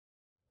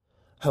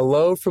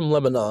Hello from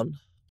Lebanon.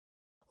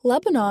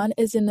 Lebanon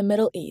is in the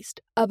Middle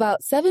East.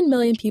 About 7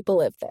 million people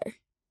live there.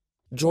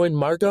 Join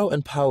Margot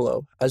and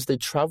Paolo as they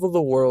travel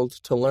the world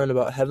to learn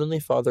about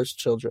Heavenly Father's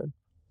children.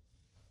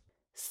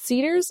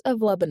 Cedars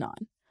of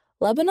Lebanon.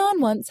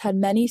 Lebanon once had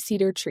many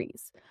cedar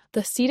trees.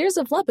 The cedars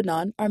of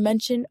Lebanon are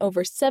mentioned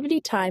over 70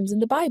 times in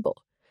the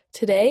Bible.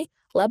 Today,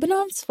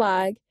 Lebanon's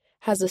flag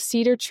has a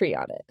cedar tree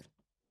on it.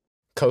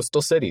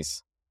 Coastal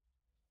cities.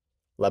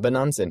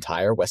 Lebanon's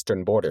entire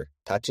western border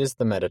touches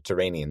the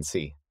Mediterranean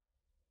Sea.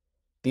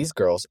 These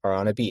girls are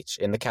on a beach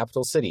in the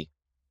capital city,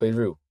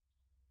 Beirut.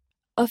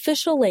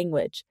 Official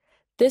language.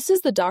 This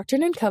is the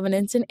Doctrine and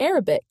Covenants in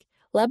Arabic,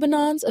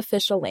 Lebanon's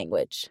official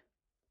language.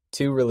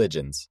 2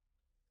 religions.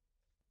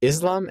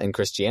 Islam and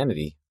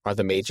Christianity are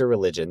the major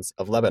religions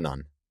of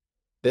Lebanon.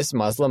 This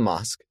Muslim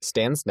mosque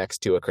stands next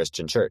to a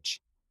Christian church.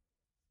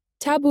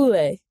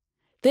 Tabbouleh.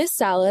 This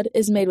salad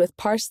is made with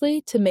parsley,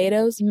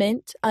 tomatoes,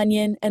 mint,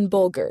 onion, and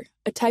bulgur,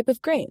 a type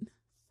of grain.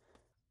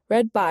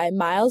 Read by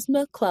Miles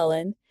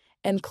McClellan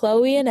and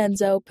Chloe and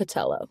Enzo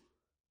Patello.